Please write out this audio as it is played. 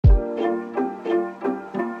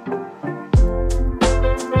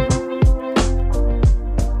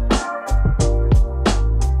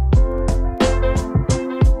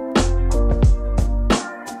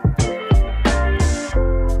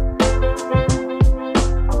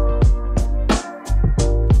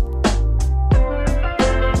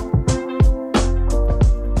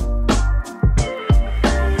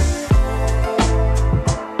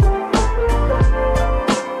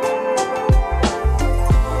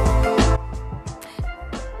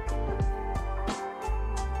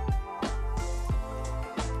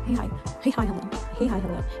Hey, hi, hello. Hey, hi,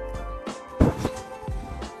 hello.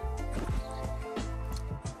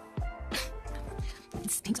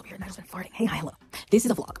 It stinks over here and I've just been farting. Hey, hi, hello. This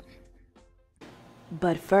is a vlog.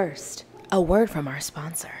 But first, a word from our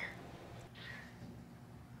sponsor.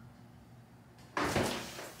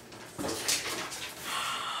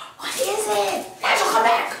 What is it? Nigel, come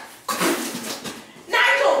back!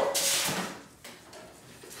 Nigel!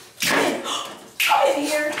 Come in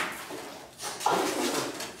here.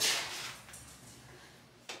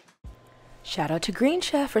 Shout out to Green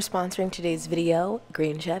Chef for sponsoring today's video.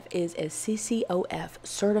 Green Chef is a CCOF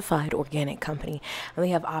certified organic company, and they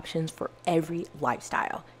have options for every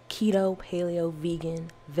lifestyle: keto, paleo,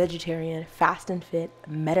 vegan, vegetarian, fast and fit,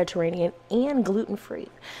 Mediterranean, and gluten-free.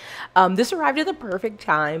 This arrived at the perfect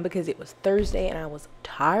time because it was Thursday and I was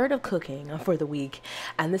tired of cooking for the week.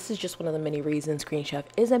 And this is just one of the many reasons Green Chef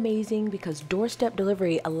is amazing, because doorstep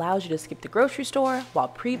delivery allows you to skip the grocery store, while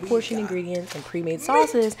pre-portioned ingredients and pre-made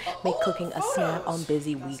sauces make cooking a snap on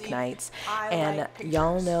busy weeknights. And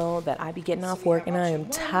y'all know that I be getting off work and I am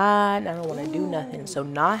tired and I don't want to do nothing. So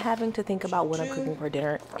not having to think about what I'm cooking for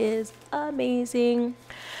dinner is amazing.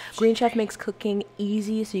 Green Chef makes cooking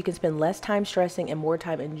easy so you can spend less time stressing and more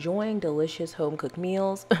time enjoying delicious home-cooked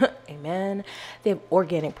meals. Amen. They have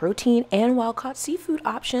organic protein and wild-caught seafood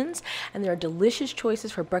options, and there are delicious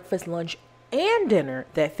choices for breakfast, lunch, and dinner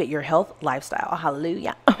that fit your health lifestyle.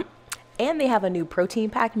 Hallelujah. And they have a new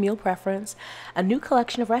protein-packed meal preference, a new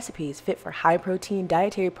collection of recipes fit for high-protein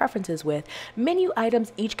dietary preferences with menu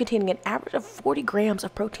items each containing an average of 40 grams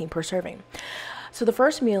of protein per serving. So the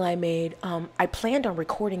first meal I made, I planned on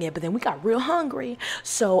recording it, but then we got real hungry.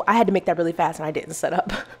 So I had to make that really fast and I didn't set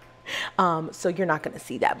up. So you're not going to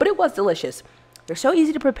see that, but it was delicious. They're so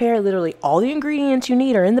easy to prepare. Literally all the ingredients you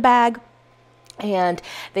need are in the bag. And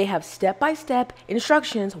they have step-by-step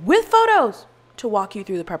instructions with photos to walk you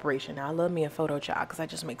through the preparation. Now, I love me a photo chat because that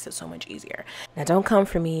just makes it so much easier. Now, don't come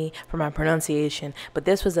for me for my pronunciation, but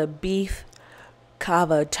this was a beef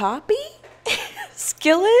cavatappi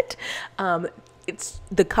skillet. It's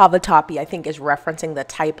the cavatappi, I think, is referencing the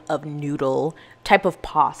type of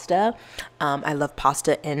pasta. I love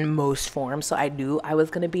pasta in most forms, so I knew I was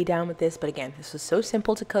going to be down with this. But again, this was so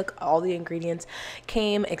simple to cook. All the ingredients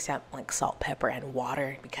came except like salt, pepper, and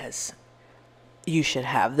water, because you should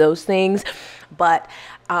have those things. But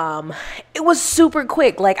it was super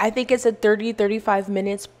quick. Like, I think it's a 35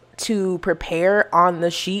 minutes to prepare on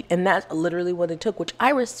the sheet, and that's literally what it took, which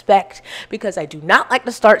I respect, because I do not like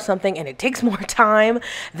to start something and it takes more time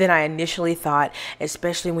than I initially thought,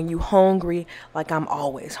 especially when you hungry, like I'm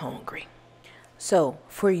always hungry. So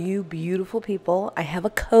for you beautiful people, I have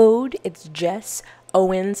a code. It's Jess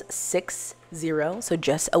Owens 60. So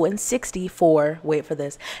Jess Owens 60 for, wait for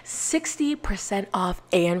this, 60% off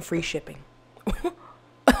and free shipping.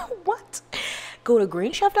 What? Go to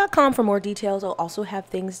greenchef.com for more details. I'll also have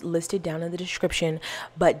things listed down in the description.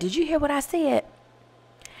 But did you hear what I said?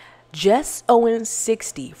 Jess Owens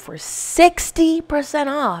 60 for 60%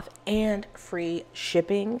 off and free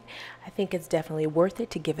shipping. I think it's definitely worth it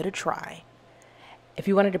to give it a try. If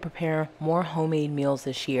you wanted to prepare more homemade meals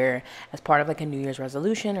this year as part of like a New Year's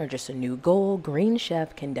resolution or just a new goal, Green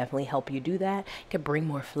Chef can definitely help you do that. You can bring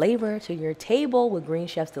more flavor to your table with Green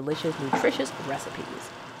Chef's delicious, nutritious recipes.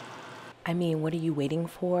 I mean, what are you waiting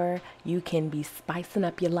for? You can be spicing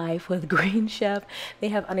up your life with Green Chef. They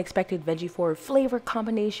have unexpected veggie-forward flavor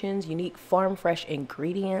combinations, unique farm-fresh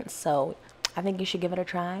ingredients. So I think you should give it a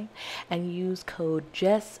try and use code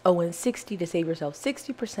JessOwen60 to save yourself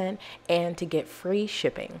 60% and to get free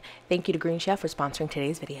shipping. Thank you to Green Chef for sponsoring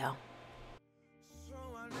today's video.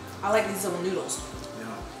 I like these little noodles.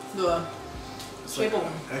 Yeah. The shape of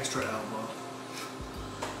them. Extra elbow.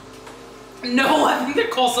 No, I think they're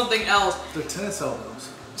called something else. They're tennis elbows.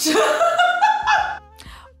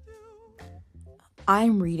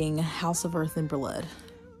 I'm reading House of Earth and Blood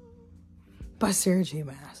by Sarah J.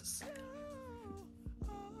 Maas.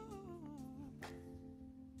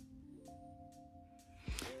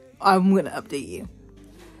 I'm gonna update you.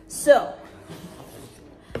 So,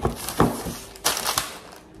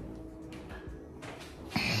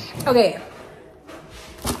 okay.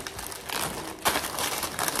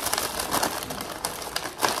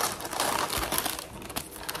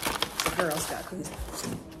 Girl Scout cookies.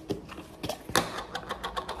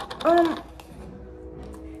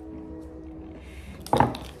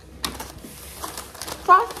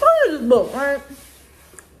 So I started this book, right?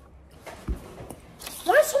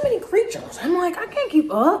 Why so many creatures? I'm like, I can't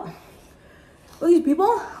keep up with these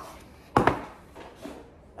people.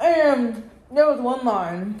 And there was one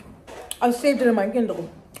line. I saved it in my Kindle.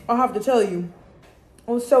 I'll have to tell you.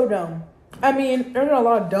 I was so dumb. I mean, there's a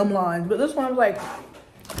lot of dumb lines, but this one I was like,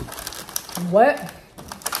 what?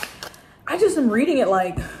 I just am reading it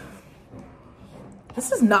like,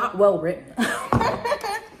 this is not well written.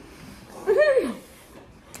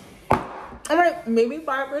 I'm like, maybe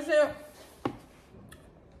 5%.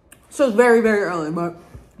 So it's very, very early, but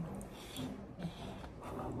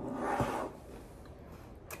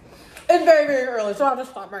it's very, very early, so I'll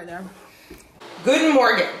just stop right there. Good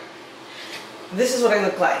morning. This is what I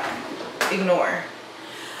look like. Ignore.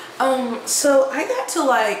 So I got to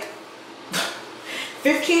like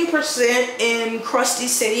 15% in Crusty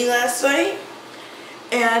City last night,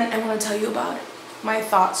 and I want to tell you about it. My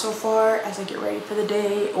thoughts so far as I get ready for the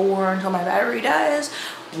day or until my battery dies,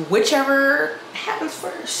 whichever happens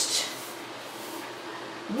first.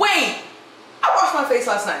 Wait! I washed my face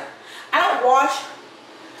last night. I don't wash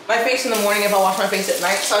my face in the morning if I wash my face at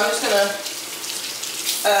night, so I'm just gonna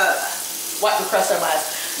wipe the crust on my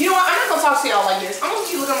eyes. You know what? I'm not gonna talk to y'all like this. I'm gonna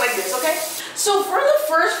keep looking like this, okay? So for the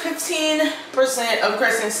first 15% of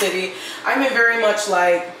Crescent City, I'm in very much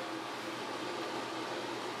like,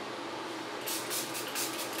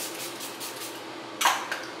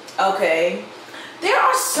 okay, there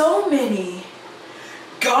are so many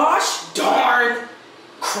gosh darn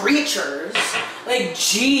creatures. Like,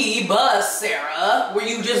 gee, bus, Sarah, were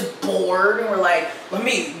you just bored and were like, let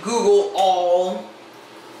me Google all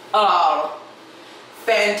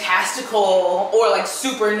fantastical or like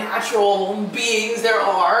supernatural beings there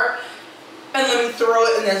are, and let me throw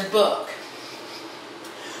it in this book.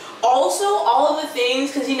 Also, all of the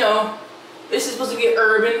things, because you know, this is supposed to be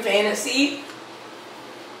urban fantasy,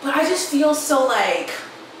 but I just feel so like,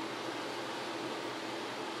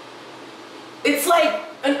 it's like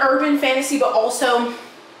an urban fantasy, but also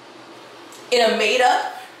in a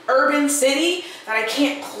made-up urban city that I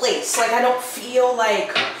can't place. Like, I don't feel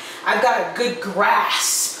like I've got a good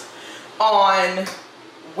grasp on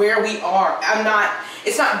where we are.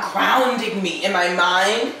 It's not grounding me in my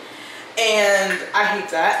mind, and I hate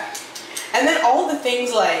that. And then all the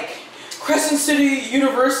things like Crescent City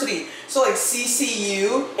University, so like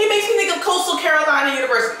CCU, it makes me think of Coastal Carolina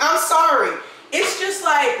University. I'm sorry. It's just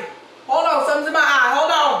like, hold on, something's in my eye,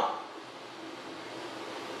 hold on.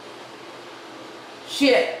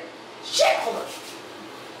 Shit, hold on.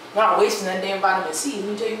 I'm not wasting that damn vitamin C, let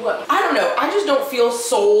me tell you what. I don't know, I just don't feel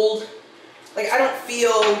sold. Like, I don't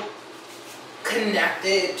feel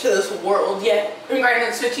connected to this world yet. I'm right now,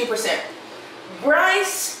 it's 15%.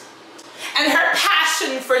 Bryce and her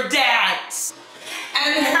passion for dance.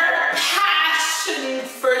 And her passion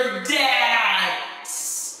for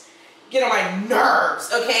dance get on my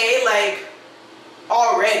nerves, okay? Like,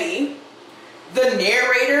 already. The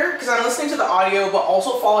narrator, because I'm listening to the audio, but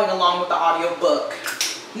also following along with the audio book.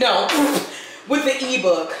 No, with the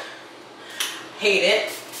ebook. Hate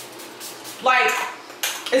it. Like,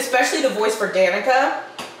 especially the voice for Danica.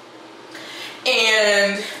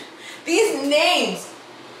 And these names.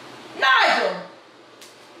 Nigel.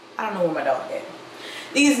 I don't know where my dog is.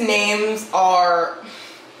 These names are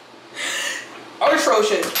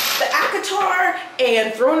atrocious. The Akatar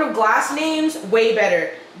and Throne of Glass names, way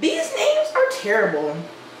better. These names are terrible.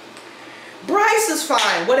 Bryce is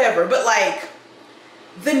fine, whatever, but like,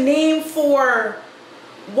 the name for,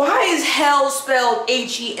 why is hell spelled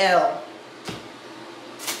H-E-L?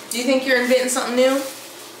 Do you think you're inventing something new?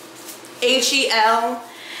 H-E-L.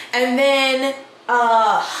 And then,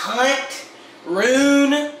 Hunt,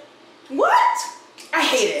 Rune. What? I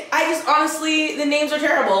hate it. I just, honestly, the names are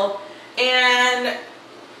terrible. And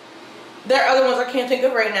there are other ones I can't think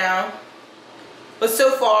of right now. But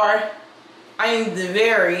so far, I am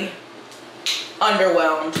very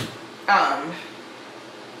underwhelmed.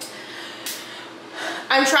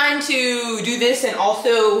 I'm trying to do this, and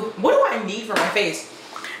also, what do I need for my face?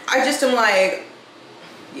 I just am like,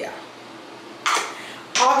 yeah.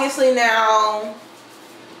 Obviously now,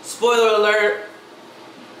 spoiler alert,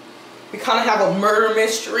 we kind of have a murder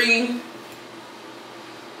mystery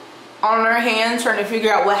on our hands, trying to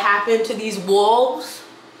figure out what happened to these wolves.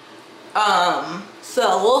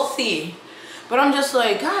 So we'll see. But I'm just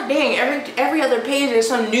like, god dang, every other page there's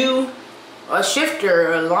some new, a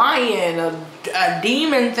shifter, a lion, a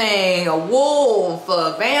demon thing, a wolf,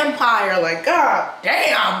 a vampire, like, god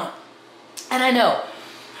damn. And I know,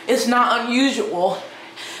 it's not unusual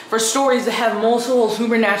for stories to have multiple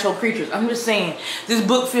supernatural creatures. I'm just saying, this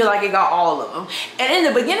book feels like it got all of them. And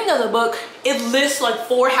in the beginning of the book, it lists like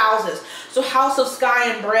 4 houses. So House of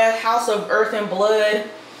Sky and Breath, House of Earth and Blood,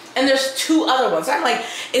 and there's 2 other ones. I'm like,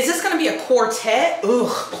 is this gonna be a quartet?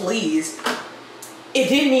 Ugh, please. It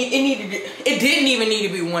didn't even need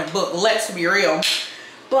to be one book, let's be real.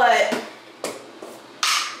 But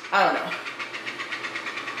I don't know.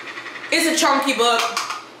 It's a chunky book.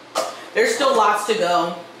 There's still lots to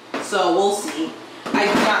go, so we'll see. I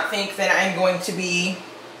do not think that I'm going to be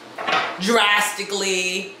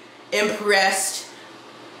drastically impressed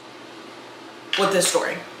with this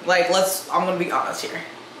story. Like, I'm gonna be honest here.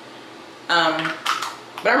 But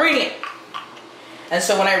I'm reading it. And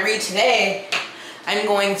so when I read today, I'm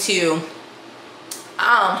going to,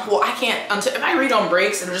 well, I can't, until if I read on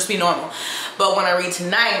breaks, it'll just be normal. But when I read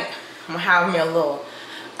tonight, I'm gonna have me a little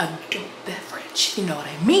adult beverage, you know what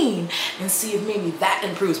I mean? And see if maybe that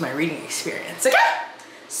improves my reading experience, okay?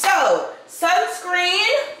 So, sunscreen,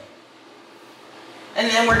 and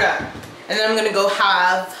then we're done. And then I'm gonna go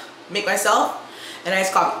make myself a nice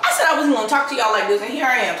coffee. I said I wasn't gonna talk to y'all like this, and here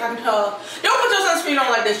I am talking to her. Don't put your sunscreen on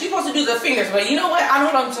like this. You're supposed to do the fingers, but you know what? I know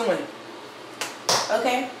what I'm doing.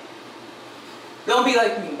 Okay? Don't be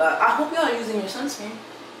like me, but I hope y'all are using your sunscreen.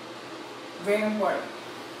 Very important.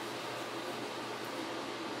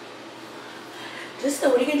 Just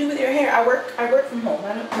what are you gonna do with your hair? I work from home.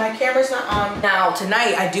 My camera's not on. Now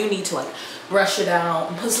tonight I do need to like brush it out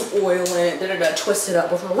and put some oil in it, twist it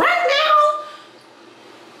up. But for right now,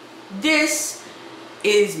 this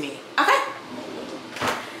is me. Okay.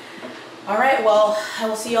 All right. Well, I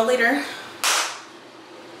will see y'all later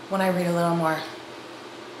when I read a little more.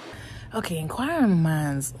 Okay, inquiring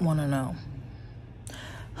minds want to know.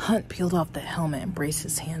 Hunt peeled off the helmet and braced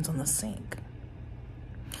his hands on the sink.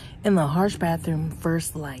 In the harsh bathroom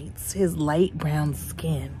first lights, his light brown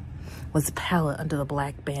skin was pallid under the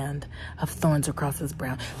black band of thorns across his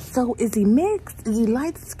brow. So is he mixed? Is he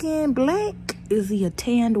light skinned black? Is he a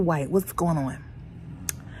tanned white? What's going on?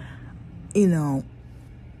 You know,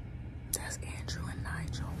 that's Andrew and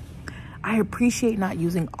Nigel. I appreciate not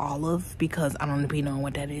using olive because I don't be knowing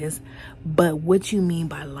what that is. But what you mean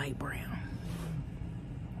by light brown?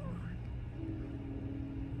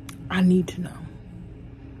 I need to know.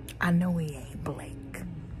 I know he ain't black,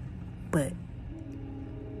 but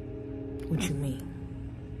what you mean?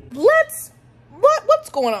 What's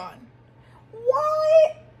going on?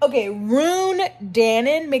 Why? Okay, Rune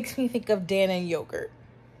Dannon makes me think of Dannon yogurt.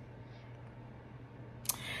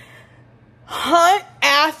 Hunt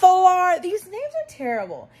Athalar, these names are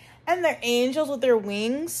terrible. And they're angels with their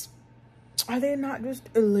wings. Are they not just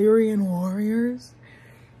Illyrian warriors?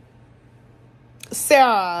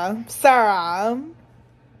 Sarah,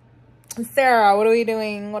 what are we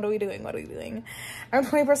doing? What are we doing? I'm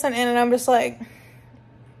 20% in and I'm just like,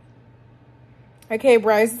 okay,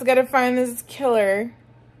 Bryce has got to find this killer.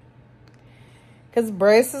 Because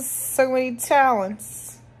Bryce has so many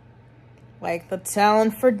talents. Like the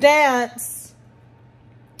talent for dance.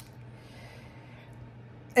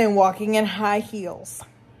 And walking in high heels.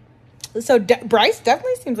 So Bryce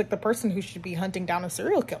definitely seems like the person who should be hunting down a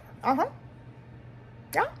serial killer. Uh-huh.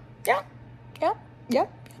 Yeah.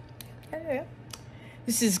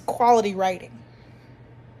 This is quality writing.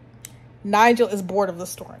 Nigel is bored of the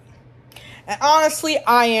story. And honestly,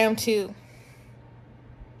 I am too.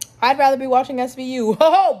 I'd rather be watching SVU.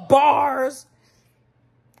 Oh, bars!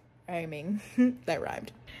 I mean, that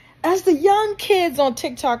rhymed. As the young kids on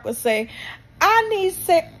TikTok would say, I need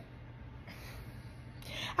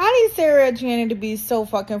Sarah and Janet to be so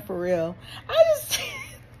fucking for real.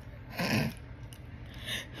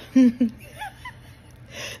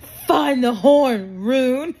 Find the horn,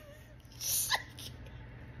 Rune.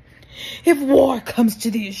 If war comes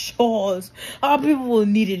to these shores, our people will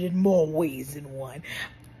need it in more ways than one.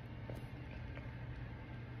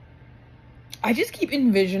 I just keep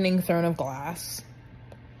envisioning Throne of Glass.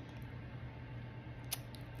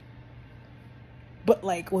 But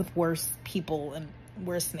like with worse people and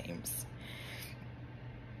worse names.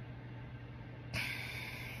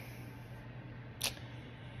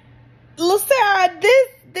 Listen,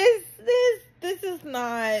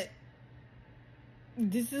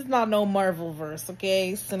 this is not no Marvel verse,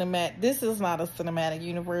 okay? This is not a cinematic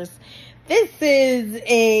universe. This is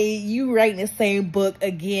you writing the same book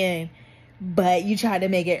again, but you try to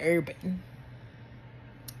make it urban.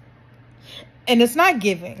 And it's not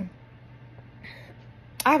giving.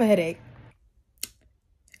 I have a headache.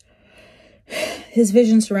 His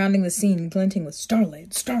vision surrounding the scene, glinting with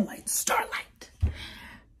starlight.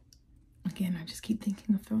 Again, I just keep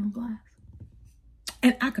thinking of Throne of Glass.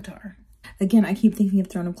 And ACOTAR. Again, I keep thinking of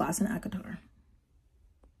Throne of Glass and ACOTAR.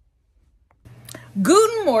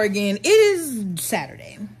 Guten Morgen. It is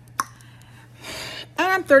Saturday. And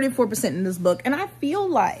I'm 34% in this book. And I feel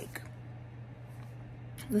like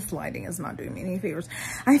this lighting is not doing me any favors.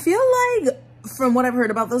 I feel like from what I've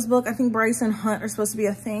heard about this book, I think Bryce and Hunt are supposed to be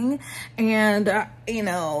a thing. And, you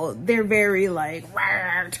know, they're very like,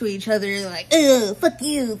 rah, to each other, like, oh, fuck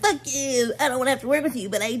you, I don't want to have to work with you,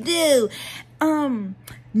 but I do.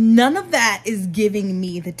 None of that is giving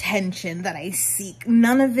me the tension that I seek.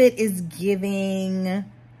 None of it is giving,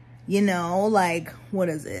 you know, like, what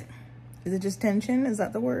is it? Is it just tension? Is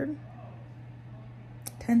that the word?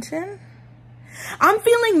 Tension? I'm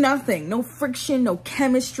feeling nothing. No friction, no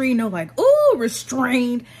chemistry, no like, ooh,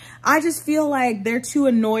 restrained. I just feel like they're two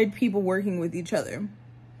annoyed people working with each other.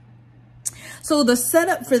 So the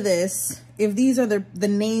setup for this, if these are the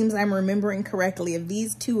names I'm remembering correctly, if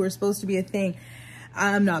these two are supposed to be a thing,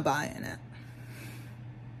 I'm not buying it.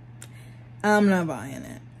 I'm not buying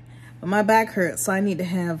it. But my back hurts, so I need to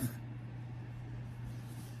have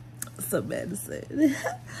some medicine.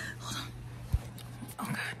 Hold on. Oh,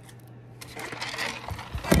 God.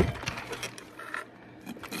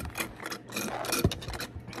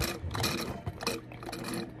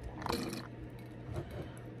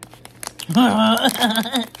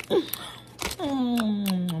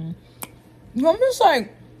 I'm just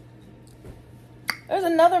like, there's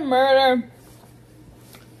another murder,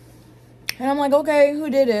 and I'm like, okay, who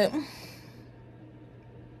did it?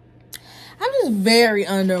 I'm just very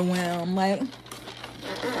underwhelmed. Like,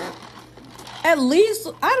 at least,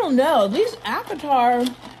 I don't know, at least Avatar,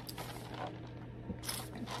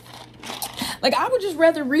 like, I would just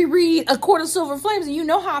rather reread A Court of Silver Flames, and you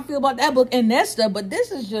know how I feel about that book and Nesta, but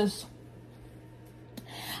this is just,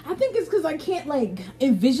 I think it's because I can't, like,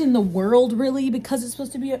 envision the world, really, because it's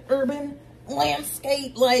supposed to be an urban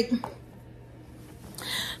landscape. Like,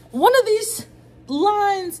 one of these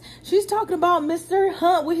lines, she's talking about Mr.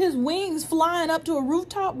 Hunt with his wings flying up to a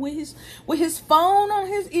rooftop with his phone on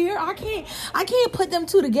his ear. I can't put them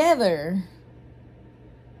two together.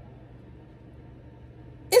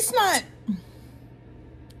 It's not...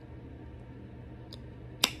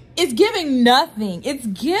 It's giving nothing. It's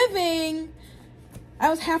giving... I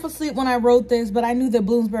was half asleep when I wrote this, but I knew that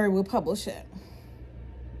Bloomsbury would publish it.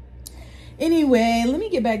 Anyway, let me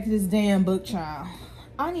get back to this damn book, child.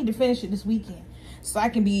 I need to finish it this weekend so I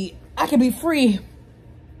can be free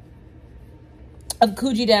of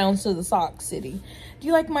Coochie Downs to the Sock City. Do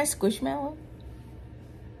you like my squishmallow?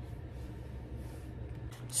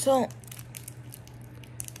 So,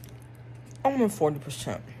 I'm at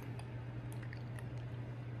 40%.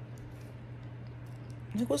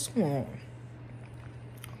 Like, what's going on?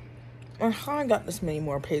 And how I got this many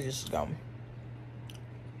more pages to go.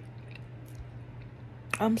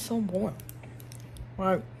 I'm so bored.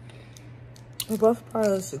 Like, the best part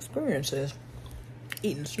of this experience is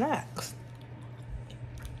eating snacks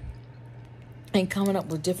and coming up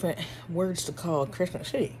with different words to call Crescent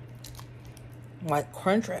City. Like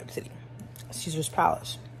Crunchwrap City, Caesar's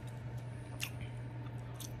Palace,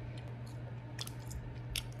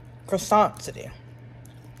 Crescent City.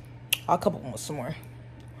 I'll couple them with some more.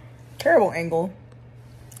 Terrible angle,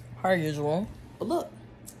 per usual, but look,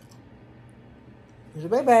 here's a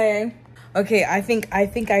baby. Okay, I think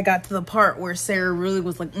I got to the part where Sarah really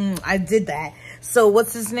was like, I did that. So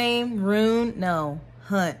what's his name? Rune? No,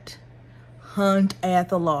 Hunt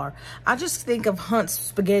Athalar. I just think of Hunt's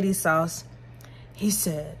spaghetti sauce. He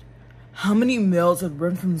said, how many males had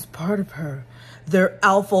run from this part of her? Their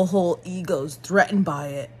alpha hole egos threatened by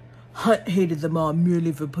it. Hunt hated them all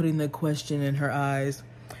merely for putting the question in her eyes.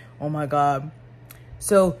 Oh my God.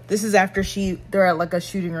 So this is after they're at like a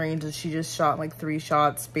shooting range and she just shot like 3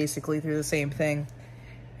 shots basically through the same thing.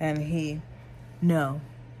 And no.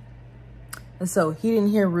 And so he didn't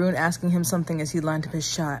hear Rune asking him something as he lined up his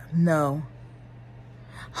shot. No.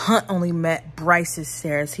 Hunt only met Bryce's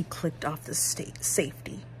stare as he clicked off the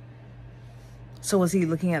safety. So was he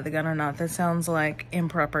looking at the gun or not? That sounds like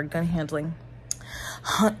improper gun handling.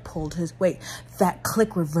 Hunt pulled his... Wait, that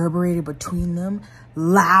click reverberated between them,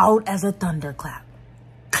 loud as a thunderclap.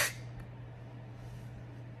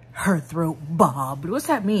 Her throat bobbed. What's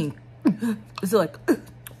that mean? Is it like...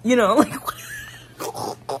 You know, like...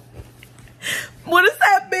 What does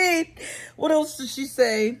that mean? What else did she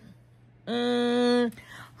say?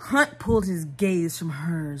 Hunt pulled his gaze from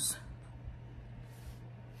hers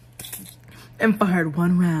and fired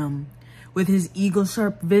 1 round. With his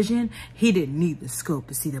eagle-sharp vision, he didn't need the scope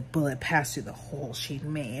to see the bullet pass through the hole she'd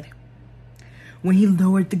made. When he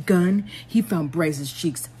lowered the gun, he found Bryce's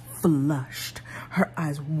cheeks flushed, her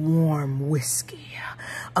eyes warm whiskey.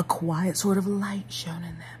 A quiet sort of light shone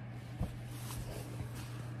in them.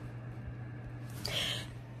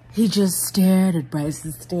 He just stared at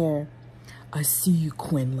Bryce's stare. I see you,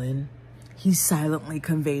 Quinlan, he silently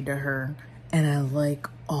conveyed to her, and I like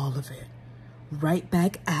all of it. right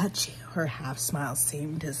back at you, her half smile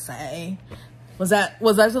seemed to say. Was I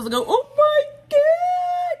supposed to go, oh my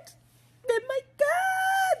God, oh my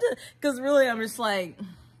God? Because really, I'm just like,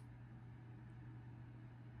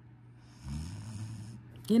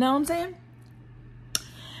 you know what I'm saying?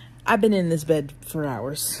 I've been in this bed for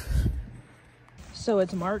hours. So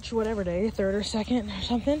it's March, whatever day, 3rd or 2nd or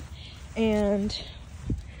something. And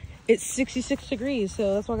it's 66 degrees,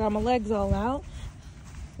 so that's why I got my legs all out.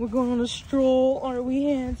 We're going on a stroll, aren't we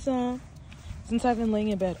handsome? Since I've been laying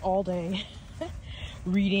in bed all day,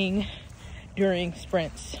 reading during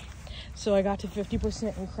sprints. So I got to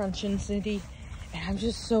 50% in Crescent City, and I'm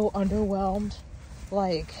just so underwhelmed.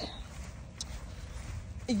 Like,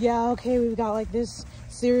 yeah, okay, we've got like this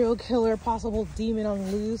serial killer, possible demon on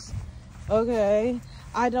the loose. Okay,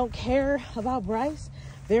 I don't care about Bryce.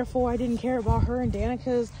 Therefore, I didn't care about her and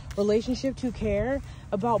Danica's relationship to care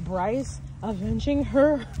about Bryce avenging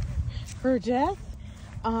her death.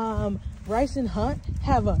 Bryce and Hunt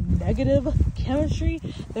have a negative chemistry.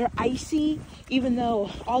 They're icy, even though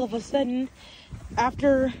all of a sudden, at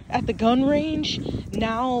the gun range,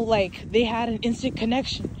 now like they had an instant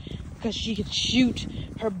connection because she could shoot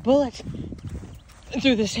her bullet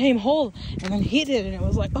through the same hole, and then he did, and it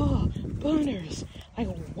was like, oh, boners. Like,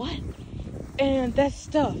 what? And that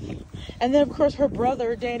stuff. And then of course her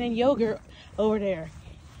brother Dan and Yogurt over there.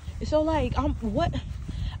 So like, what?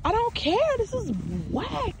 I don't care. This is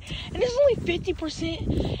whack. And this is only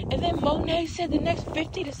 50%. And then Monet said the next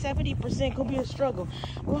 50 to 70% could be a struggle.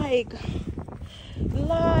 Like,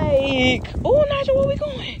 oh, Nigel, where we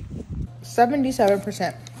going?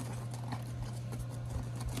 77%.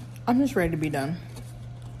 I'm just ready to be done.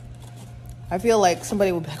 I feel like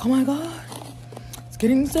somebody would be like, oh my God, it's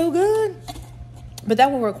getting so good. But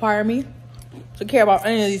that will require me to care about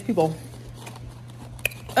any of these people.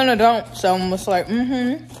 And I don't. So I'm just like,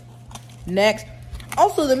 next.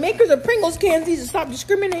 Also, the makers of Pringles cans need to stop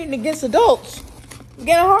discriminating against adults. It's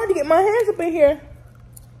getting hard to get my hands up in here.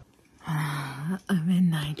 I'm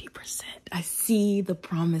in 90%. I see the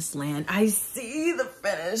promised land. I see the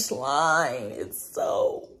finish line. It's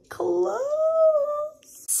so close.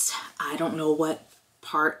 I don't know what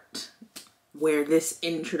part where this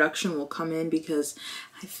introduction will come in because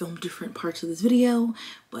I filmed different parts of this video,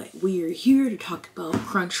 but we are here to talk about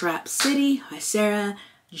Crunchwrap City by Sarah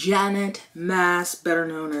Janet Maas, better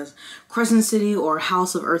known as Crescent City or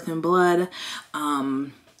House of Earth and Blood.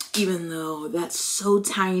 Even though that's so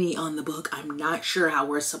tiny on the book, I'm not sure how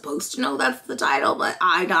we're supposed to know that's the title, but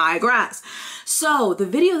I digress. So the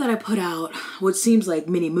video that I put out, what seems like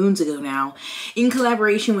many moons ago now, in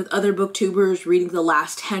collaboration with other booktubers reading the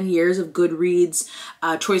last 10 years of Goodreads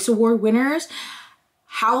Choice Award winners,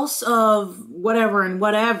 House of whatever and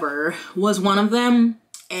whatever was one of them.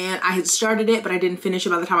 And I had started it, but I didn't finish it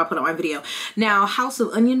by the time I put out my video. Now, House of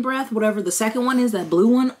Onion Breath, whatever the second one is, that blue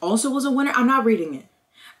one, also was a winner. I'm not reading it.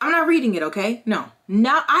 I'm not reading it, okay? No.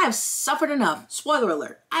 Now, I have suffered enough. Spoiler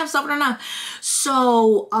alert. I have suffered enough.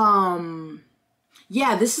 So,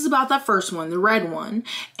 yeah, this is about that first one, the red one.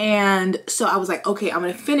 And so I was like, okay, I'm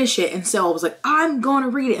going to finish it. And so I was like, I'm going to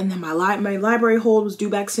read it. And then my library hold was due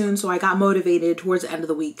back soon. So I got motivated towards the end of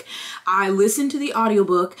the week. I listened to the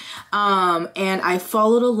audiobook, and I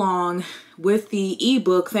followed along with the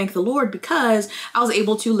ebook, thank the Lord, because I was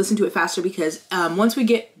able to listen to it faster because once we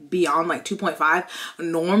get beyond like 2.5,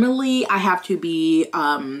 normally I have to be,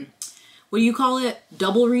 what do you call it?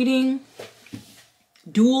 Double reading?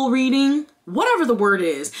 Dual reading? Whatever the word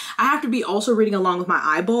is. I have to be also reading along with my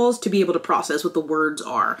eyeballs to be able to process what the words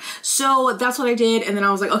are. So that's what I did. And then I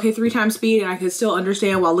was like, okay, 3 times speed, and I could still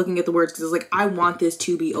understand while looking at the words because it's like, I want this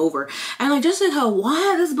to be over. And like, just like how,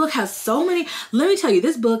 what? This book has so many. Let me tell you,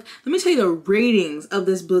 this book, let me tell you the ratings of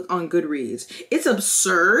this book on Goodreads. It's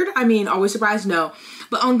absurd. I mean, are we surprised? No.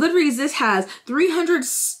 But on Goodreads, this has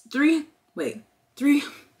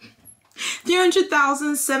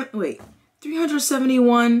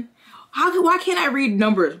 371. Why can't I read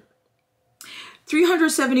numbers?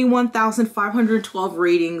 371,512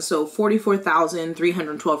 ratings, so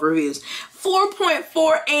 44,312 reviews.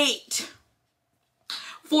 4.48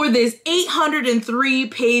 for this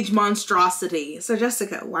 803-page monstrosity. So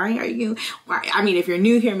Jessica, why? I mean, if you're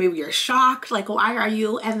new here, maybe you're shocked. Like, why are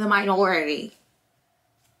you in the minority?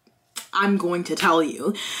 I'm going to tell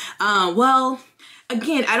you. Well,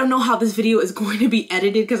 again, I don't know how this video is going to be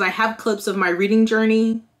edited because I have clips of my reading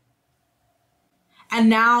journey. And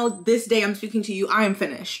now, this day I'm speaking to you, I am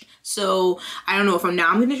finished. So I don't know if I'm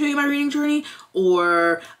going to show you my reading journey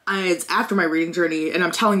or it's after my reading journey and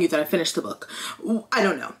I'm telling you that I finished the book. I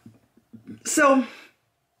don't know. So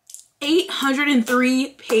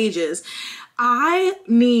 803 pages. I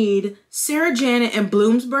need Sarah Janet and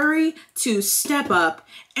Bloomsbury to step up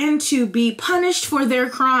and to be punished for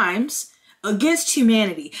their crimes against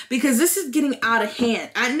humanity, because this is getting out of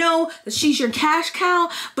hand. I know that she's your cash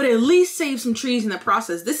cow, but at least save some trees in the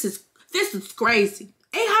process. This is crazy.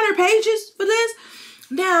 800 pages for this?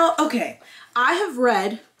 Now, okay, I have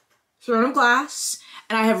read Throne of Glass,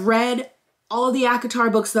 and I have read all of the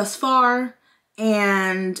ACOTAR books thus far,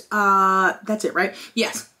 and that's it, right?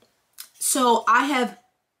 Yes. So I have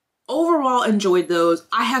overall enjoyed those.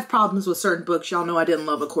 I have problems with certain books. Y'all know I didn't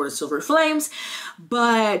love A Court of Silver Flames,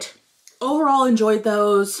 but overall enjoyed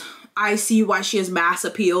those. I see why she has mass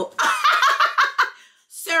appeal.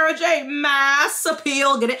 Sarah J, mass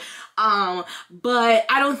appeal, get it? But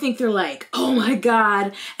I don't think they're like, oh my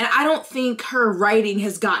God. And I don't think her writing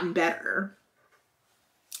has gotten better.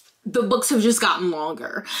 The books have just gotten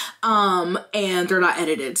longer, and they're not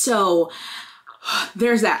edited. So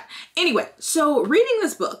there's that. Anyway, so reading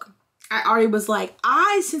this book, I already was like,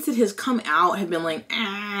 since it has come out, have been like,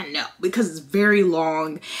 no, because it's very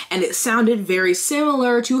long and it sounded very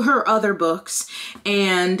similar to her other books.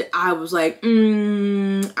 And I was like,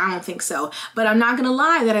 I don't think so. But I'm not gonna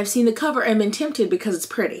lie that I've seen the cover and been tempted because it's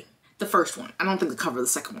pretty. The first one. I don't think the cover of the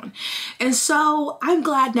second one. And so I'm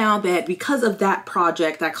glad now that because of that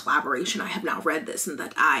project, that collaboration, I have now read this, and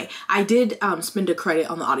that I did spend a credit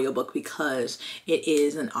on the audiobook because it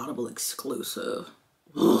is an Audible exclusive.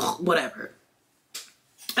 Ugh, whatever.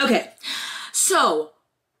 Okay, so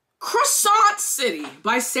Crescent City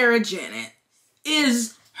by Sarah Janet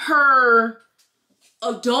is her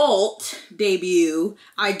adult debut,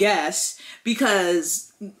 I guess,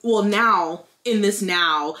 because, well, now, in this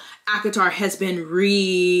now, ACOTAR has been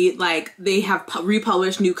they have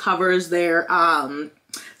republished new covers there,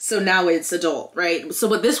 so now it's adult, right? So,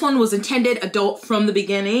 but this one was intended adult from the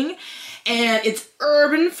beginning, and it's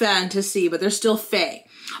urban fantasy, but there's still fae.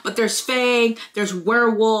 But there's fae, there's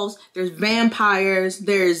werewolves, there's vampires,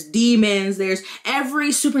 there's demons, there's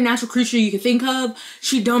every supernatural creature you can think of,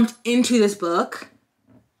 she dumped into this book.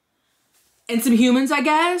 And some humans, I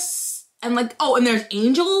guess. And like, oh, and there's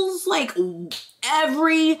angels, like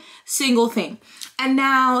every single thing. And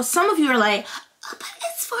now some of you are like, oh, but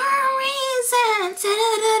it's for a reason.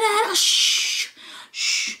 Da-da-da-da. Shh,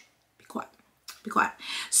 shh, be quiet, be quiet.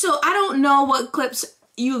 So I don't know what clips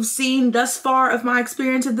you've seen thus far of my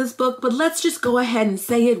experience of this book, but let's just go ahead and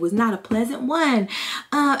say it was not a pleasant one.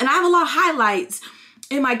 And I have a lot of highlights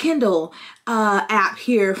in my Kindle app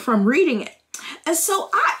here from reading it. And so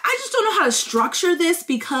I just don't know how to structure this,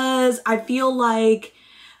 because I feel like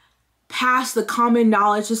past the common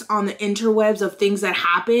knowledge just on the interwebs of things that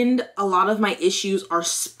happened, a lot of my issues are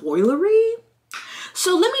spoilery.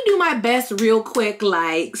 So let me do my best real quick.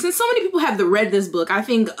 Like, since so many people have read this book, I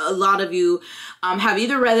think a lot of you have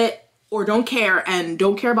either read it or don't care and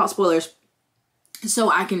don't care about spoilers.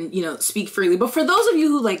 So I can, you know, speak freely. But for those of you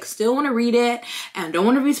who like still want to read it and don't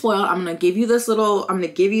want to be spoiled, I'm going to give you this little, I'm going to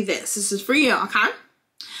give you this. This is for you, okay?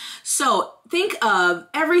 So think of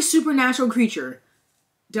every supernatural creature.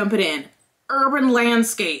 Dump it in. Urban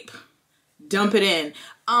landscape. Dump it in.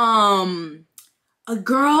 A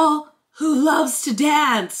girl who loves to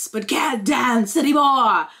dance but can't dance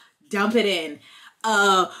anymore. Dump it in.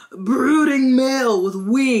 A brooding male with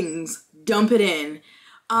wings. Dump it in.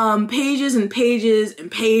 Pages and pages and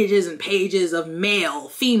pages and pages of male,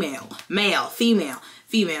 female, male, female,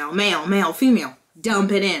 female, male, male, female.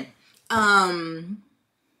 Dump it in.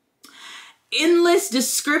 Endless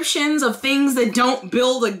descriptions of things that don't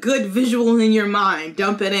build a good visual in your mind.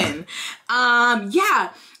 Dump it in.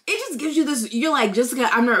 Yeah, it just gives you this, you're like, Jessica,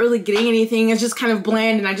 I'm not really getting anything. It's just kind of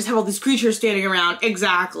bland and I just have all these creatures standing around.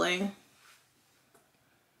 Exactly.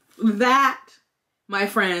 That, my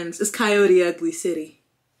friends, is Coyote Ugly City.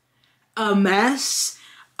 A mess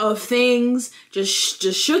of things, just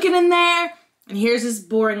shook it in there, and here's this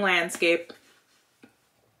boring landscape.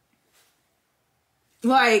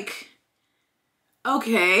 Like,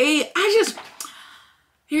 okay,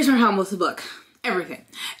 here's my problem with the book. Everything.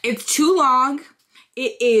 It's too long.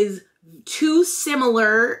 It is too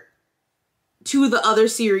similar to the other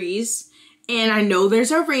series, and I know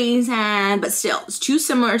there's a reason, but still, it's too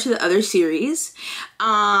similar to the other series.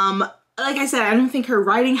 Like I said, I don't think her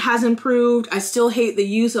writing has improved. I still hate the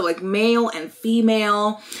use of like male and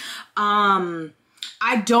female. I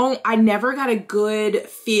never got a good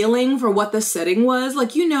feeling for what the setting was.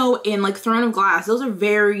 Like, you know, in like Throne of Glass, those are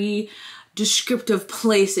very descriptive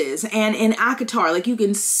places. And in ACOTAR, like you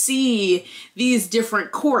can see these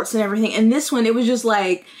different courts and everything. And this one, it was just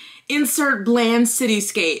like, insert bland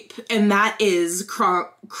cityscape, and that is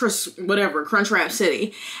Crunchwrap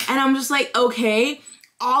City. And I'm just like, okay,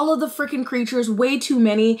 all of the freaking creatures, way too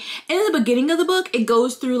many. And in the beginning of the book, it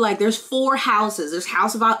goes through like there's 4 houses. There's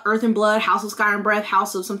House of Earth and Blood, House of Sky and Breath,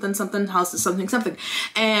 House of something something, House of something something.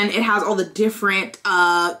 And it has all the different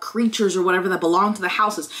creatures or whatever that belong to the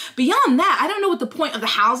houses. Beyond that, I don't know what the point of the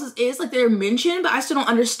houses is. Like they're mentioned, but I still don't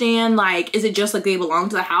understand, like, is it just like they belong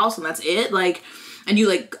to the house and that's it? Like, and you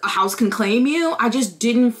like, a house can claim you? I just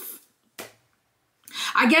didn't.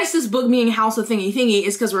 I guess this book being House of Thingy Thingy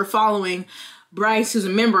is because we're following Bryce, who's a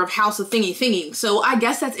member of House of Thingy Thingy. So I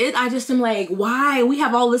guess that's it. I just am like, why? We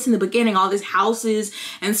have all this in the beginning, all these houses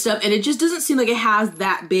and stuff, and it just doesn't seem like it has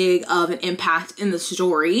that big of an impact in the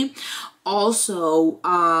story. Also,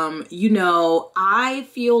 you know, I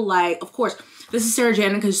feel like, of course, this is Sarah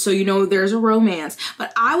Janica, so you know there's a romance,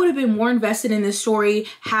 but I would have been more invested in this story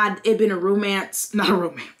had it been a romance, not a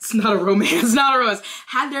romance,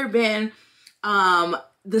 had there been,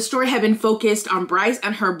 the story had been focused on Bryce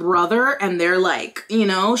and her brother and their, like, you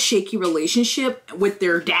know, shaky relationship with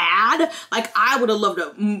their dad. Like, I would have loved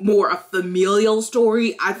a familial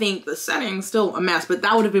story. I think the setting's still a mess, but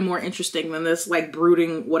that would have been more interesting than this, like,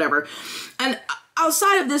 brooding whatever. And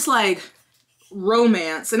outside of this, like,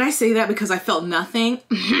 romance, and I say that because I felt nothing.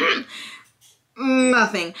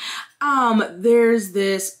 Nothing. There's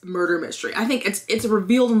this murder mystery. I think it's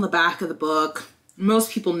revealed in the back of the book.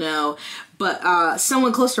 Most people know, but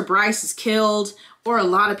someone close to Bryce is killed, or a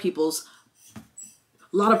lot of persons,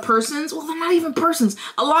 well, they're not even persons,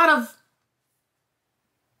 a lot of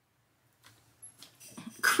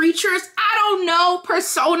creatures, I don't know,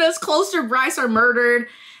 personas close to Bryce are murdered,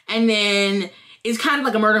 and then it's kind of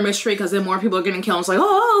like a murder mystery because then more people are getting killed. It's like,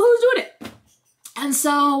 oh, who's doing it? And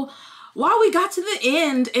so while we got to the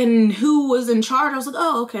end and who was in charge, I was like,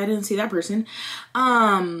 oh, okay, I didn't see that person.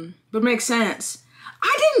 But it makes sense.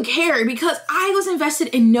 I didn't care because I was invested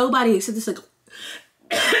in nobody except this, like,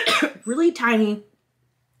 really tiny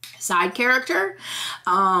side character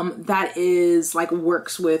that is, like,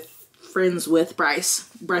 friends with Bryce.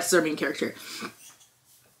 Bryce is our main character.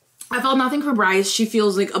 I felt nothing for Bryce. She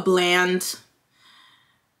feels like a bland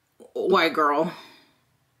white girl.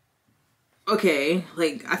 Okay,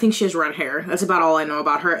 like, I think she has red hair. That's about all I know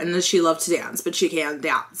about her. And then she loves to dance, but she can't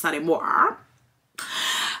dance anymore.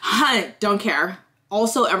 Hunt, don't care.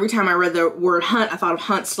 Also, every time I read the word hunt, I thought of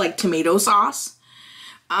Hunt's, like, tomato sauce.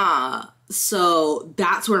 So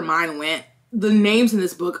that's where mine went. The names in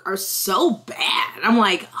this book are so bad. I'm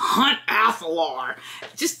like, Hunt Athalar.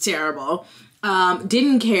 Just terrible.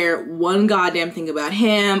 Didn't care one goddamn thing about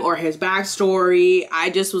him or his backstory.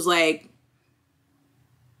 I just was like,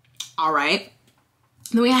 all right.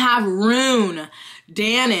 Then we have Rune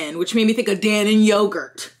Dannon, which made me think of Dannon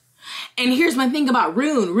yogurt. And here's my thing about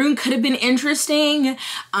Rune. Rune could have been interesting.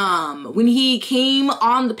 When he came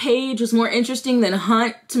on the page was more interesting than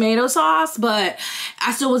Hunt tomato sauce, but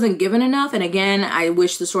I still wasn't given enough. And again, I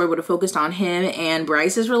wish the story would have focused on him and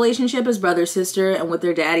Bryce's relationship as brother, sister, and with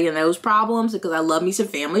their daddy and those problems, because I love me some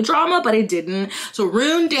family drama, but it didn't. So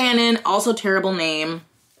Rune Dannon, also terrible name.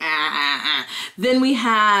 Then we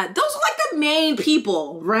had, those are like the main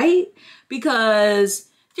people, right? Because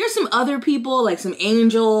there's some other people, like some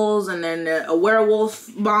angels, and then a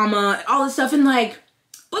werewolf mama, and all this stuff, and like,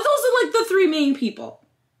 but those are like the 3 main people,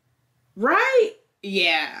 right?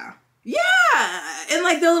 Yeah. Yeah, and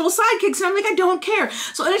like the little sidekicks, and I'm like, I don't care.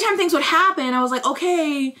 So anytime things would happen, I was like,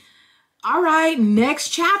 okay, all right, next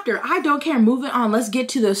chapter. I don't care, moving on, let's get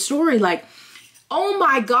to the story. Like, oh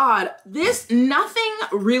my God, nothing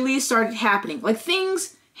really started happening. Like,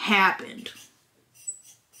 things happened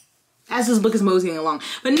as this book is moseying along,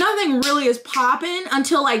 but nothing really is popping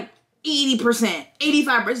until like 80%,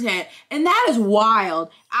 85%, and that is wild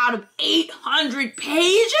out of 800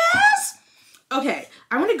 pages. Okay,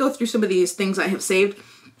 I want to go through some of these things I have saved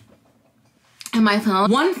in my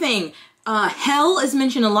phone. One thing, hell is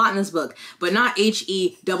mentioned a lot in this book, but not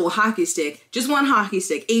H-E double hockey stick, just one hockey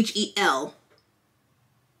stick, H-E-L.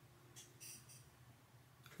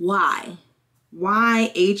 Why?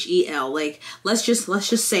 Why H-E-L? Like, let's just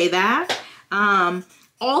say that.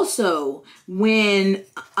 Also, when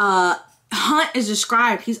Hunt is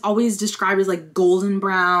described, he's always described as like golden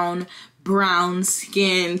brown, brown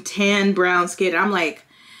skin, tan brown skin. I'm like,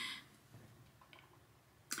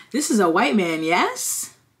 this is a white man,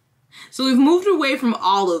 yes? So we've moved away from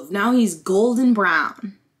olive. Now he's golden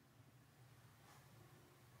brown.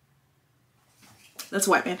 That's a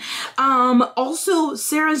white man. Also,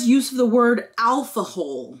 Sarah's use of the word alpha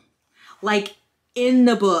hole, like in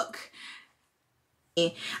the book.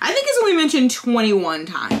 I think it's only mentioned 21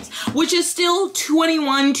 times, which is still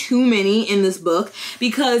 21 too many in this book,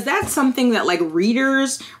 because that's something that like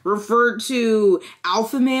readers refer to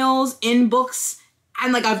alpha males in books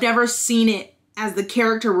And like, I've never seen it as the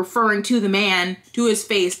character referring to the man, to his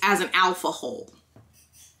face, as an alpha hole.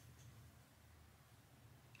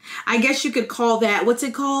 I guess you could call that, what's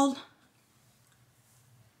it called?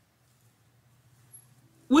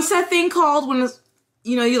 What's that thing called when it's,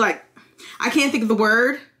 you know, you like, I can't think of the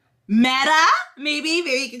word. Meta, maybe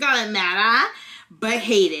you could call it meta, but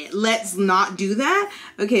hate it. Let's not do that.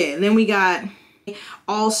 Okay, and then we got,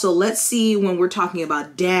 also, let's see when we're talking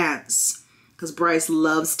about dance, because Bryce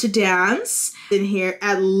loves to dance in here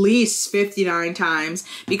at least 59 times,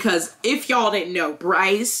 because if y'all didn't know,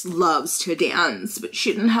 Bryce loves to dance, but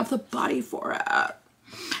she didn't have the body for it.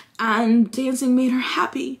 And dancing made her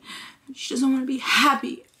happy. She doesn't want to be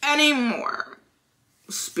happy anymore.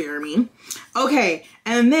 Spare me. Okay,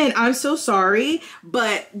 and then I'm so sorry,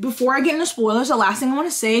 but before I get into spoilers, the last thing I want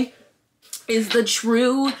to say is the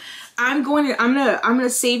true, I'm gonna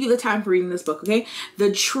save you the time for reading this book, okay?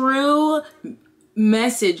 The true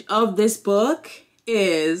message of this book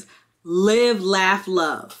is live, laugh,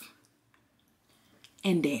 love,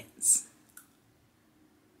 and dance.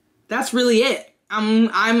 That's really it. I'm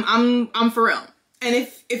for real. And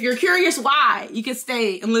if you're curious why, you can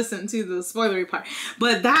stay and listen to the spoilery part.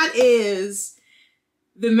 But that is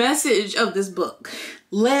the message of this book.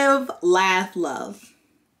 Live, laugh, love,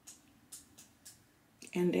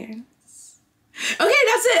 and dance. Okay,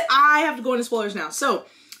 that's it. I have to go into spoilers now. So,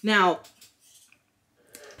 now,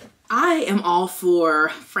 I am all for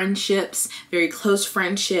friendships, very close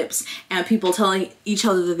friendships, and people telling each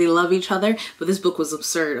other that they love each other, but this book was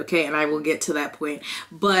absurd, okay, and I will get to that point.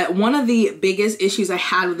 But one of the biggest issues I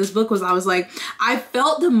had with this book was I was like, I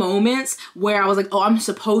felt the moments where I was like, oh, I'm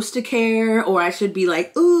supposed to care, or I should be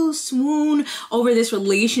like, ooh, swoon over this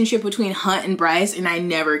relationship between Hunt and Bryce, and I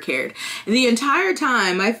never cared. And the entire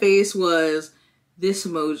time, my face was this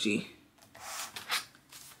emoji.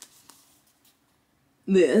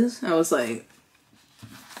 This, I was like,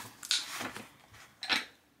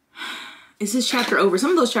 is this chapter over? Some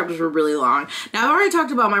of those chapters were really long. Now, I've already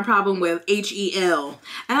talked about my problem with HEL,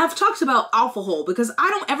 and I've talked about alpha hole because I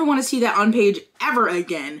don't ever want to see that on page ever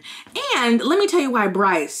again. And let me tell you why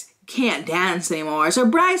Bryce can't dance anymore. So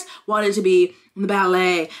Bryce wanted to be in the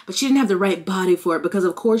ballet, but she didn't have the right body for it because,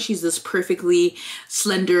 of course, she's this perfectly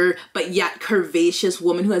slender but yet curvaceous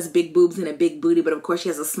woman who has big boobs and a big booty, but of course she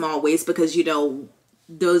has a small waist because, you know,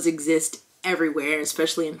 those exist everywhere,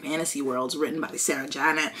 especially in fantasy worlds written by Sarah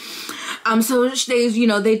Janet. So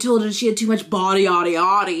they told her she had too much body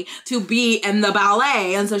to be in the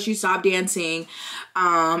ballet, and so she stopped dancing.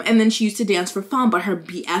 And then she used to dance for fun, but her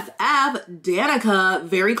BFF, Danica,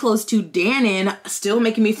 very close to Dannon, still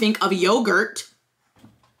making me think of yogurt.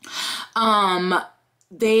 Did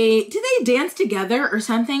they dance together or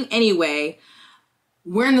something? Anyway,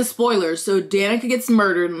 we're in the spoilers. So Danica gets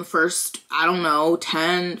murdered in the first, I don't know,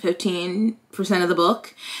 10, 15% of the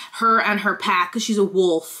book. Her and her pack, because she's a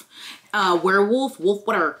wolf, werewolf, wolf,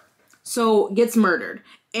 whatever. So gets murdered.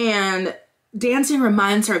 And dancing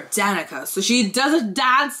reminds her of Danica. So she doesn't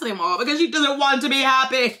dance anymore because she doesn't want to be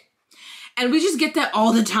happy. And we just get that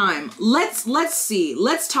all the time. Let's see.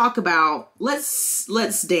 Let's talk about, let's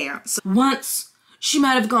dance. Once, she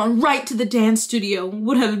might have gone right to the dance studio,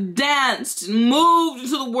 would have danced and moved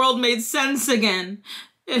until the world made sense again.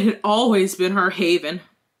 It had always been her haven,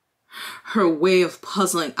 her way of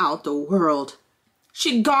puzzling out the world.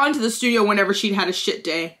 She'd gone to the studio whenever she'd had a shit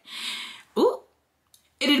day. Ooh.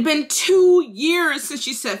 It had been 2 years since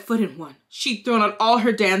she set foot in one. She'd thrown out all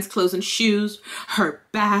her dance clothes and shoes, her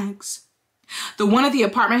bags. The one at the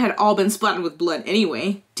apartment had all been splattered with blood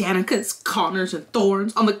anyway. Danica's, Connor's, and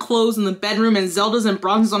Thorne's on the clothes in the bedroom, and Zelda's and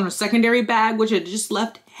Bronze's on her secondary bag, which had just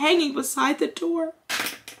left hanging beside the door.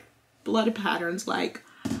 Blood patterns, like.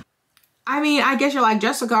 I mean, I guess you're like,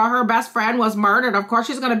 Jessica, her best friend was murdered. Of course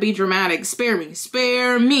she's gonna be dramatic. Spare me.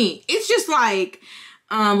 Spare me. It's just like,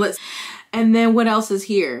 and then what else is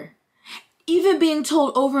here? Even being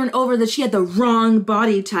told over and over that she had the wrong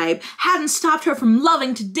body type hadn't stopped her from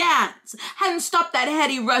loving to dance. Hadn't stopped that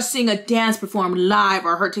heady rush seeing a dance performed live,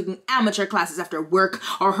 or her taking amateur classes after work,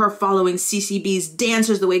 or her following CCB's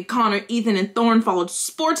dancers the way Connor, Ethan, and Thorne followed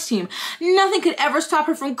sports team. Nothing could ever stop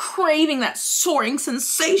her from craving that soaring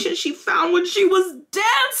sensation she found when she was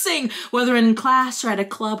dancing, whether in class or at a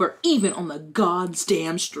club or even on the God's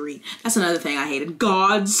damn street. That's another thing I hated.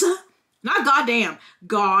 Gods. Not goddamn.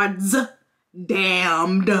 Gods.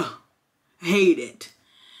 Damned. Hate it.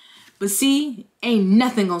 But see, ain't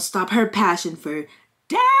nothing gonna stop her passion for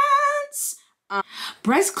dance.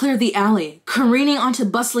 Bryce cleared the alley, careening onto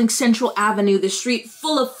bustling Central Avenue, the street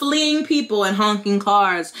full of fleeing people and honking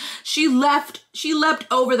cars. She leapt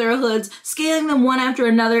over their hoods, scaling them one after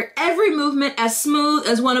another, every movement as smooth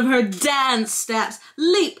as one of her dance steps.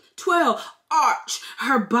 Leap, twirl, arch.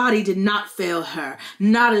 Her body did not fail her,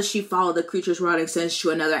 not as she followed the creature's rotting sense to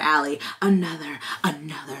another alley, another.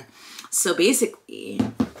 So basically,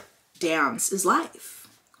 dance is life.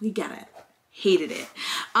 We get it. Hated it.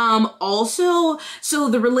 Also, so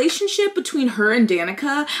the relationship between her and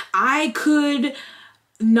Danica, I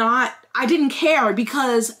didn't care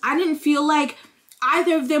because I didn't feel like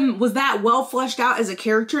either of them was that well fleshed out as a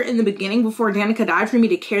character in the beginning before Danica died for me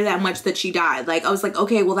to care that much that she died. Like, I was like,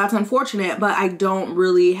 okay, well, that's unfortunate, but I don't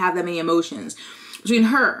really have that many emotions between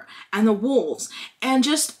her and the wolves. And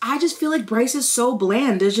I just feel like Bryce is so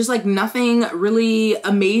bland. There's just like nothing really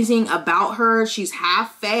amazing about her. She's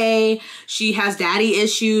half fae. She has daddy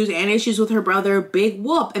issues and issues with her brother. Big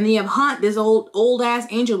whoop. And then you have Hunt, this old ass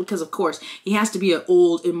angel, because of course he has to be an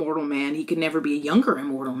old immortal man. He could never be a younger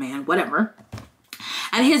immortal man, whatever.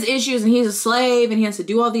 And his issues, and he's a slave, and he has to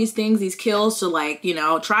do all these things, these kills to, like, you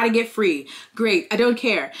know, try to get free. Great. I don't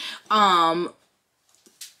care. I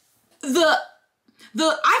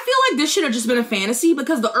feel like this should have just been a fantasy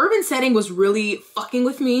because the urban setting was really fucking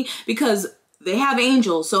with me because they have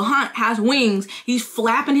angels. So Hunt has wings. He's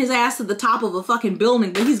flapping his ass to the top of a fucking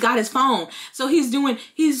building, but he's got his phone. So he's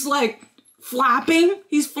like flapping.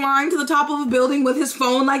 He's flying to the top of a building with his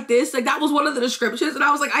phone like this. Like, that was one of the descriptions. And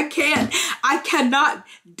I was like, I cannot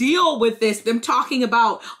deal with this. Them talking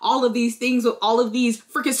about all of these things with all of these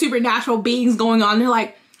freaking supernatural beings going on. They're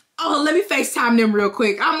like, oh, let me FaceTime them real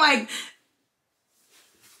quick. I'm like,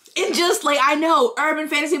 it just, like, I know, urban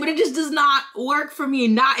fantasy, but it just does not work for me.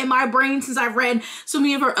 Not in my brain, since I've read so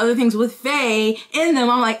many of her other things with fae in them.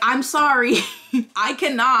 I'm like, I'm sorry. I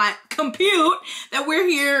cannot compute that we're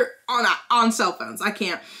here on cell phones. I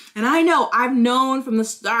can't. And I know, I've known from the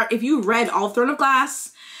start, if you read all Throne of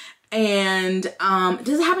Glass, and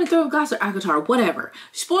does it happen in Throne of Glass or ACOTAR? Whatever.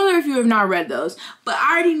 Spoiler if you have not read those. But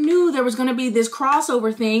I already knew there was going to be this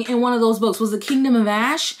crossover thing in one of those books. Was the Kingdom of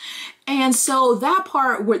Ash? And so that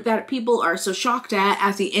part that people are so shocked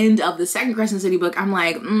at the end of the second Crescent City book, I'm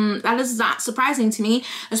like, that is not surprising to me.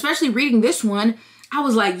 Especially reading this one, I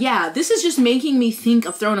was like, yeah, this is just making me think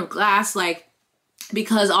of Throne of Glass, like,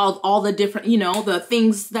 because all the different, you know, the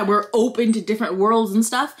things that were open to different worlds and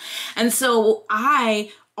stuff. And so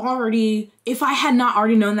if I had not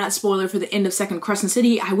already known that spoiler for the end of Second Crescent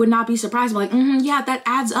City, I would not be surprised. I'm like, yeah, that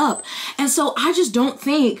adds up. And so I just don't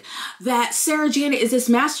think that Sarah Janet is this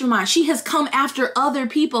mastermind. She has come after other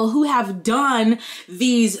people who have done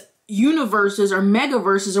these universes or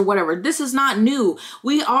megaverses or whatever. This is not new.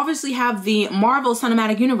 We obviously have the Marvel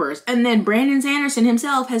Cinematic Universe, and then Brandon Sanderson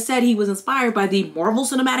himself has said he was inspired by the Marvel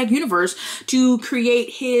Cinematic Universe to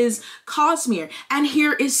create his Cosmere. And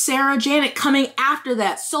here is Sarah Janet coming after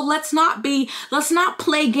that. So let's not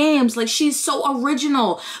play games. Like, she's so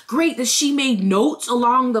original. Great that she made notes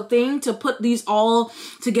along the thing to put these all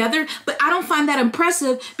together, but I don't find that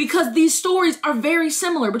impressive because these stories are very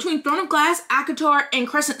similar. Between Throne of Glass, ACOTAR, and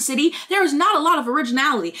Crescent City, there is not a lot of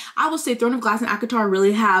originality. I will say Throne of Glass and ACOTAR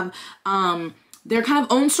really have their kind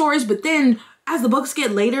of own stories, but then as the books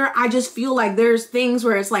get later, I just feel like there's things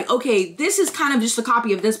where it's like, okay, this is kind of just a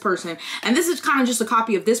copy of this person, and this is kind of just a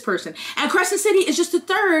copy of this person. And Crescent City is just a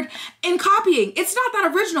third in copying. It's not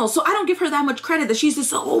that original, so I don't give her that much credit that she's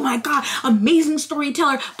this, oh my God, amazing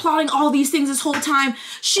storyteller, plotting all these things this whole time.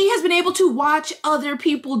 She has been able to watch other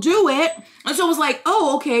people do it, and so it was like,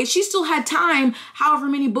 oh, okay, she still had time, however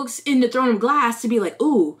many books in the Throne of Glass, to be like,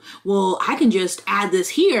 ooh, well, I can just add this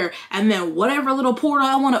here, and then whatever little portal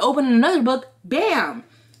I want to open in another book, bam.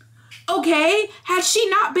 Okay, had she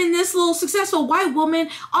not been this little successful white woman,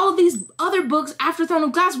 all of these other books after Throne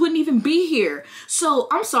of Glass wouldn't even be here. So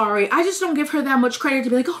I'm sorry, I just don't give her that much credit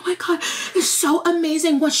to be like, oh my God, it's so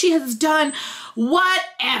amazing what she has done.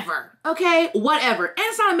 Whatever, okay, whatever. And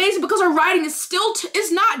it's not amazing because her writing is still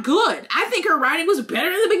is not good. I think her writing was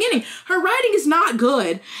better in the beginning. Her writing is not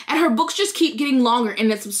good, and her books just keep getting longer,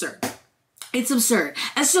 and it's absurd. It's absurd.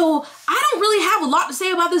 And so I don't really have a lot to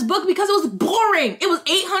say about this book because it was boring. It was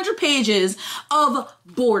 800 pages of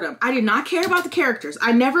boredom. I did not care about the characters.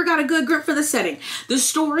 I never got a good grip for the setting. The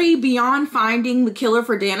story beyond finding the killer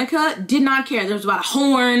for Danica, did not care. There was about a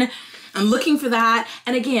horn. I'm looking for that.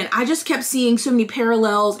 And again, I just kept seeing so many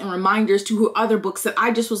parallels and reminders to her other books that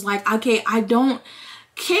I just was like, okay, I don't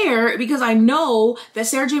care because I know that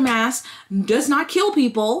Sarah J. Maas does not kill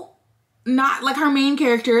people. not like her main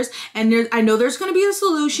characters, and I know there's gonna be a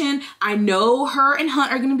solution. I know her and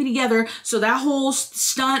Hunt are gonna be together, so that whole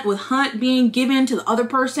stunt with Hunt being given to the other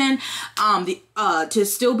person, to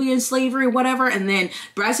still be in slavery, whatever, and then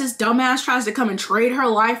Bryce's dumbass tries to come and trade her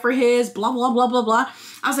life for his, blah blah blah blah blah.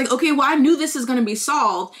 I was like, okay, well, I knew this is gonna be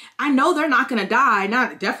solved. I know they're not gonna die,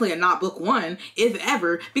 definitely not book one, if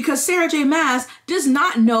ever, because Sarah J. Maas does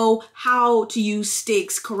not know how to use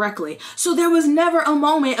stakes correctly. So there was never a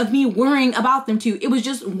moment of me worrying about them two. It was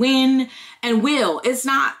just when and will. It's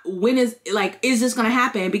not when is this gonna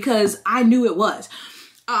happen, because I knew it was.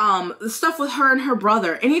 The stuff with her and her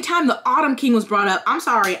brother. Anytime the Autumn King was brought up, I'm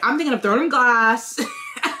sorry, I'm thinking of Throne of Glass.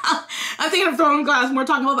 I'm thinking of Throne of Glass when we're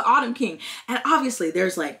talking about the Autumn King. And obviously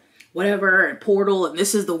there's like whatever and Portal and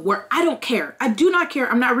this is the word. I don't care. I do not care.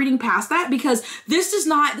 I'm not reading past that because this is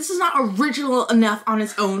not original enough on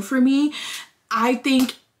its own for me. I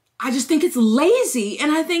just think it's lazy,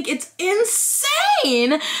 and I think it's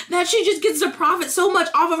insane that she just gets to profit so much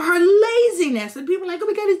off of her laziness. And people are like, oh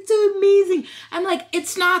my God, it's so amazing. I'm like,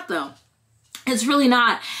 it's not though. It's really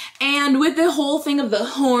not. And with the whole thing of the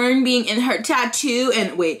horn being in her tattoo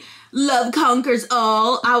and wait, love conquers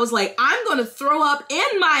all, I was like, I'm going to throw up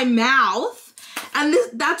in my mouth. And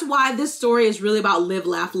that's why this story is really about live,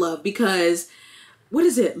 laugh, love, because what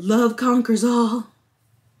is it? Love conquers all.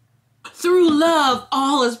 Through love,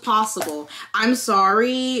 all is possible. I'm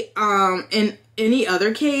sorry. In any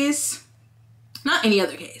other case, not any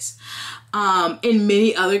other case. In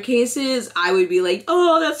many other cases, I would be like,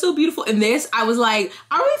 oh, that's so beautiful. In this, I was like,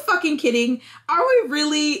 are we fucking kidding? Are we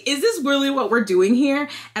really, is this really what we're doing here?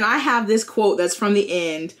 And I have this quote that's from the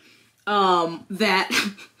end, that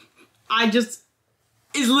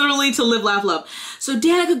is literally to live, laugh, love. So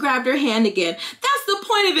Danica grabbed her hand again. That's the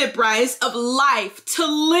point of it, Bryce, of life, to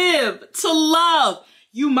live, to love.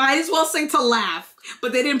 You might as well sing to laugh,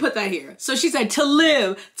 but they didn't put that here. So she said to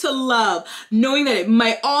live, to love, knowing that it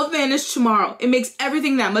might all vanish tomorrow. It makes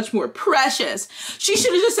everything that much more precious. She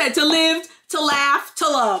should have just said to live, to laugh, to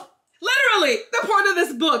love. Literally, the point of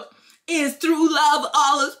this book is through love,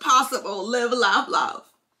 all is possible. Live, laugh, love.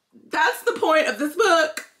 That's the point of this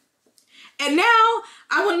book. And now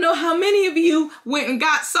I want to know how many of you went and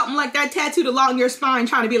got something like that tattooed along your spine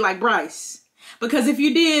trying to be like Bryce. Because if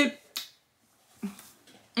you did,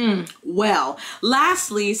 well,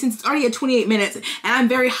 lastly, since it's already at 28 minutes and I'm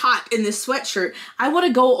very hot in this sweatshirt, I want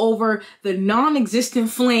to go over the non-existent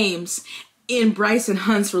flames in Bryce and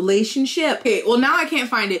Hunt's relationship. Okay, well now I can't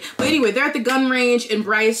find it. But anyway, they're at the gun range and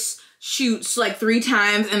Bryce shoots like 3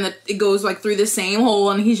 times and it goes like through the same hole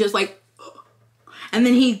and he's just like, ugh. And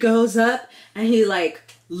then he goes up and he like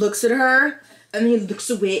looks at her and then he looks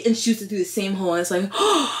away and shoots it through the same hole and it's like,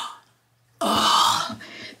 oh,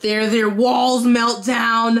 their walls melt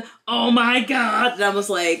down. Oh my God. And I was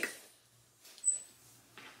like,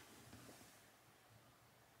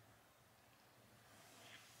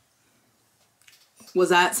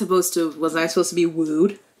 was I supposed to be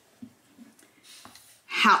wooed?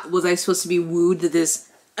 How was I supposed to be wooed to this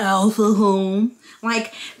alpha home?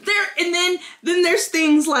 Like and then there's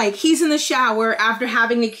things like he's in the shower after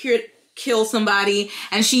having to kill somebody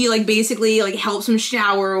and she like basically like helps him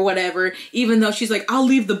shower or whatever, even though she's like, I'll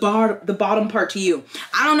leave the bottom part to you.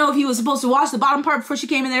 I don't know if he was supposed to wash the bottom part before she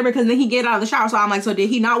came in there because then he get out of the shower. So I'm like, so did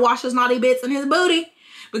he not wash his naughty bits in his booty?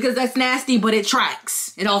 Because that's nasty, but it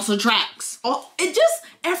tracks. It also tracks. Oh,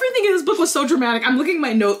 everything in this book was so dramatic. I'm looking at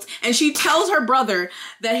my notes and she tells her brother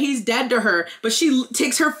that he's dead to her, but she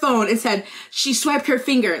takes her phone and said, she swiped her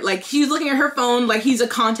finger. Like she's looking at her phone like he's a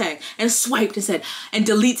contact and swiped and said, and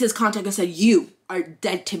deletes his contact and said, you are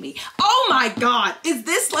dead to me. Oh my God. Is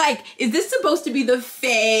this supposed to be the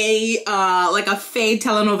Faye, like a Faye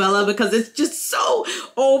telenovela? Because it's just so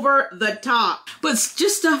over the top. But it's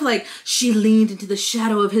just stuff like, she leaned into the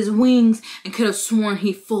shadow of his wings and could have sworn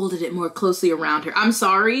he folded it more closely around her. I'm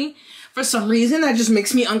sorry. For some reason, that just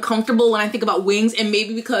makes me uncomfortable when I think about wings, and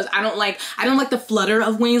maybe because I don't like the flutter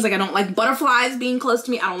of wings. Like I don't like butterflies being close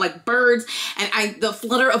to me. I don't like birds, and the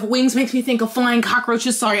flutter of wings makes me think of flying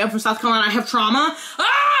cockroaches. Sorry, I'm from South Carolina. I have trauma.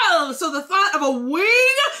 Oh, so the thought of a wing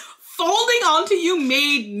folding onto you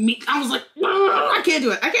made me. I was like, I can't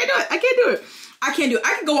do it. I can't do it. I can't do it. I can't do it.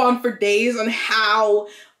 I could go on for days on how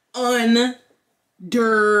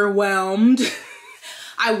underwhelmed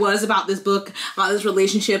I was about this book, about this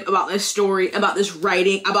relationship, about this story, about this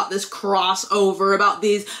writing, about this crossover, about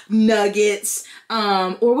these nuggets,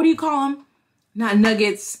 or what do you call them? Not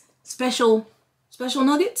nuggets, special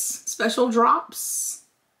nuggets, special drops,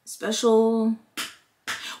 special,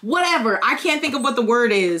 whatever. I can't think of what the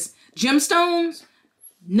word is. Gemstones,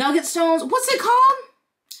 nugget stones, what's it called?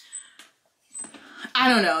 I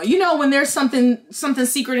don't know. You know, when there's something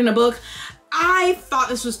secret in a book. I thought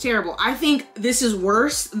this was terrible. I think this is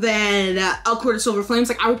worse than A Court of Silver Flames.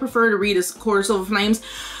 Like, I would prefer to read A Court of Silver Flames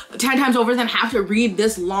 10 times over than have to read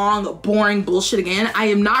this long, boring bullshit again. I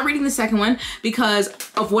am not reading the second one because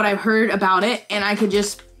of what I've heard about it, and I could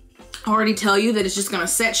just already tell you that it's just gonna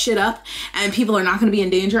set shit up and people are not gonna be in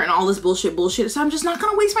danger and all this bullshit, so I'm just not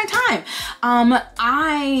gonna waste my time.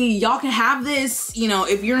 Y'all can have this, you know,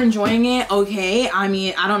 if you're enjoying it, okay. I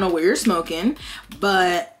mean, I don't know what you're smoking,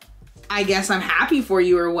 but I guess I'm happy for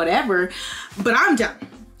you or whatever, but I'm done.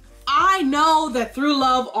 I know that through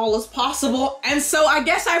love, all is possible, and so I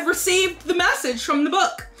guess I've received the message from the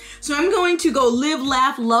book. So I'm going to go live,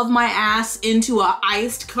 laugh, love my ass into a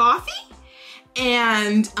iced coffee,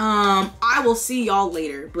 and I will see y'all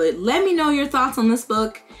later. But let me know your thoughts on this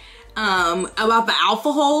book, about the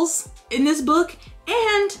alpha holes in this book,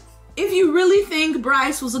 and if you really think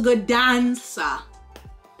Bryce was a good dancer.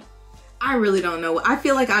 I really don't know. I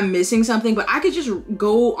feel like I'm missing something, but I could just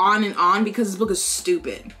go on and on because this book is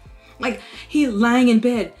stupid. Like, he lying in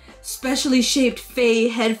bed, specially shaped fey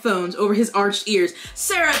headphones over his arched ears.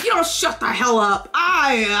 Sarah, if you don't shut the hell up,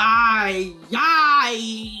 I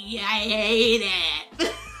hate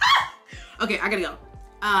it. Okay, I gotta go.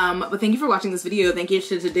 But thank you for watching this video. Thank you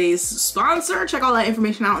to today's sponsor. Check all that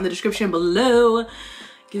information out in the description below.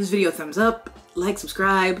 Give this video a thumbs up, like,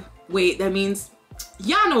 subscribe. Wait, that means,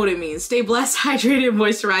 y'all know what it means. Stay blessed, hydrated,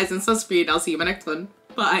 moisturized, and sunscreen. I'll see you in my next one.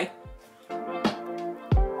 Bye.